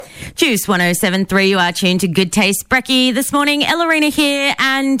Juice 107.3, you are tuned to Good Taste Brekkie this morning. Ellerina here,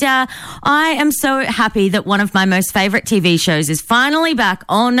 and I am so happy that one of my most favourite TV shows is finally back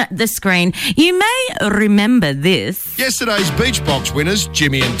on the screen. You may remember this. Yesterday's Beach Box winners,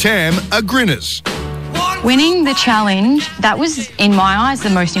 Jimmy and Tam, are grinners. Winning the challenge, that was, in my eyes,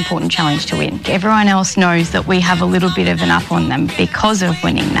 the most important challenge to win. Everyone else knows that we have a little bit of an up on them because of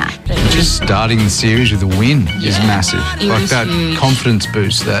winning that. Just starting the series with a win is massive. Like that huge confidence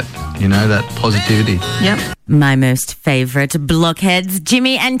boost, that positivity. Yep. My most favourite blockheads,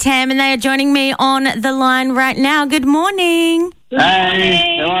 Jimmy and Tam, and they are joining me on the line right now. Good morning.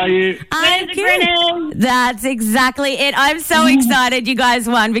 Hey, how are you? I'm good. That's exactly it. I'm so excited you guys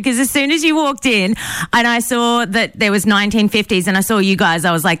won, because as soon as you walked in and I saw that there was 1950s and I saw you guys,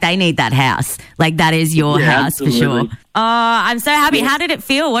 I was like, they need that house. Like, that is your house absolutely. For sure. Oh, I'm so happy. Yeah. How did it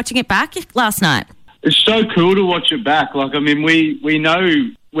feel watching it back last night? It's so cool to watch it back. Like, I mean, we know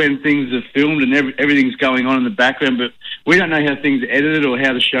when things are filmed and everything's going on in the background, but we don't know how things are edited or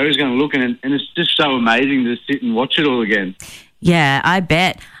how the show is going to look, and it's just so amazing to sit and watch it all again. Yeah, I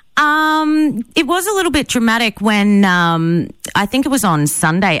bet. It was a little bit dramatic when I think it was on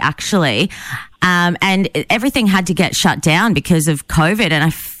Sunday, actually, and everything had to get shut down because of COVID, and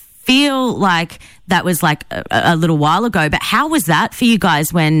I feel like that was like a little while ago. But how was that for you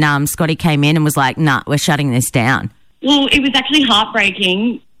guys when Scotty came in and was like, nah, we're shutting this down? Well, it was actually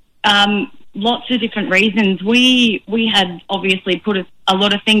heartbreaking. Lots of different reasons. We had obviously put a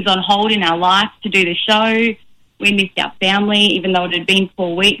lot of things on hold in our life to do the show. We missed our family, even though it had been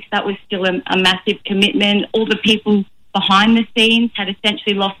 4 weeks. That was still a massive commitment. All the people behind the scenes had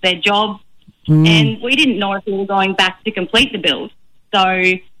essentially lost their jobs, and we didn't know if we were going back to complete the build.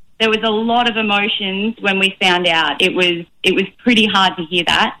 So there was a lot of emotions when we found out. It was pretty hard to hear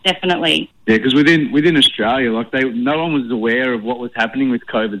that, definitely. Yeah, because within Australia, like no one was aware of what was happening with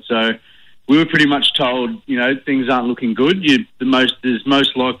COVID. So we were pretty much told, things aren't looking good. There's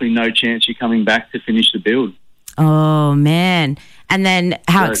most likely no chance you're coming back to finish the build. Oh, man. And then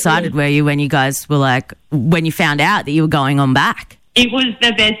how excited were you when you guys were like, when you found out that you were going on back? It was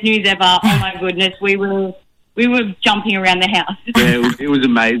the best news ever. Oh, my goodness. We were jumping around the house. Yeah, it was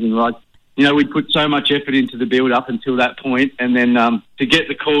amazing. Like, we put so much effort into the build up until that point, and then to get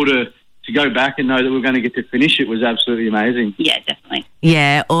the call to go back and know that we're going to get to finish it was absolutely amazing. Yeah, definitely.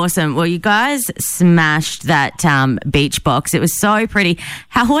 Yeah, awesome. Well, you guys smashed that beach box. It was so pretty.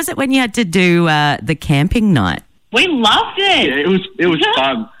 How was it when you had to do the camping night? We loved it. Yeah, it was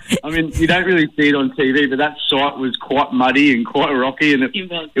fun. I mean, you don't really see it on TV, but that site was quite muddy and quite rocky, and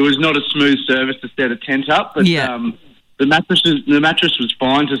it was not a smooth service to set a tent up. But the mattress was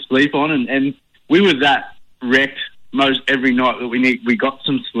fine to sleep on, and we were that wrecked most every night that we got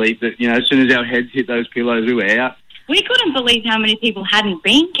some sleep. That as soon as our heads hit those pillows, we were out. We couldn't believe how many people hadn't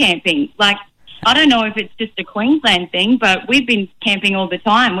been camping. Like, I don't know if it's just a Queensland thing, but we've been camping all the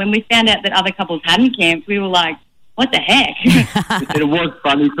time. When we found out that other couples hadn't camped, we were like, what the heck? It was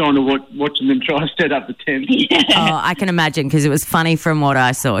funny trying to watching them try to set up the tent. Yeah. Oh, I can imagine, because it was funny from what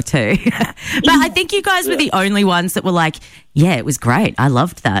I saw too. But I think you guys were the only ones that were like, yeah, it was great. I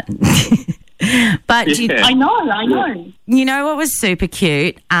loved that. But I know. You know what was super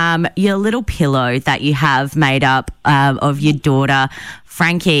cute? Your little pillow that you have made up of your daughter,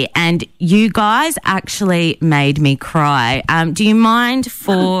 Frankie, and you guys actually made me cry. Do you mind,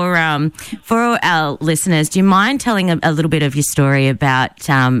 for our listeners, do you mind telling a little bit of your story about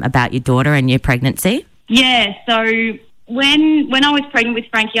your daughter and your pregnancy? Yeah, so when I was pregnant with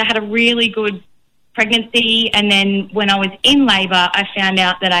Frankie, I had a really good pregnancy, and then when I was in labour, I found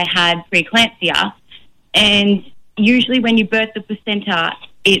out that I had preeclampsia, and usually when you birth the placenta,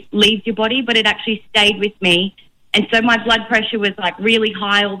 it leaves your body, but it actually stayed with me. And so my blood pressure was like really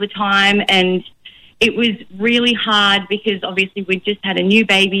high all the time, and it was really hard because obviously we'd just had a new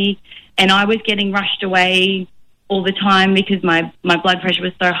baby, and I was getting rushed away all the time because my blood pressure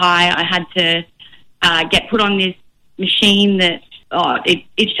was so high. I had to get put on this machine that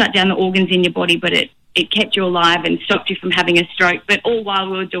it shut down the organs in your body, but it kept you alive and stopped you from having a stroke. But all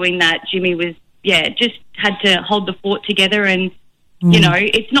while we were doing that, Jimmy was, just had to hold the fort together, and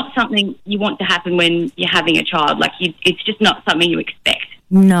it's not something you want to happen when you're having a child. Like, it's just not something you expect.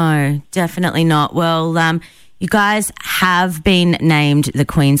 No, definitely not. Well, you guys have been named the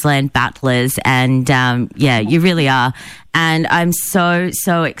Queensland Battlers, and you really are. And I'm so,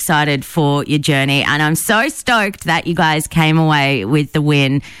 so excited for your journey, and I'm so stoked that you guys came away with the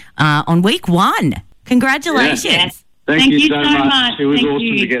win on week 1. Congratulations. Yeah. Thank you so much. It was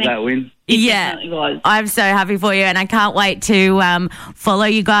awesome to get that win. Yeah, I'm so happy for you, and I can't wait to follow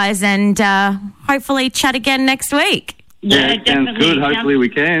you guys and hopefully chat again next week. Yeah, sounds definitely. good. Hopefully we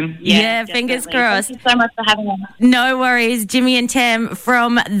can. Yeah, fingers definitely. crossed. Thank you so much for having us. No worries. Jimmy and Tam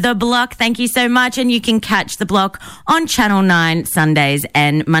from The Block, thank you so much. And you can catch The Block on Channel 9 Sundays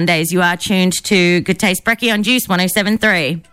and Mondays. You are tuned to Good Taste Brekkie on Juice 107.3.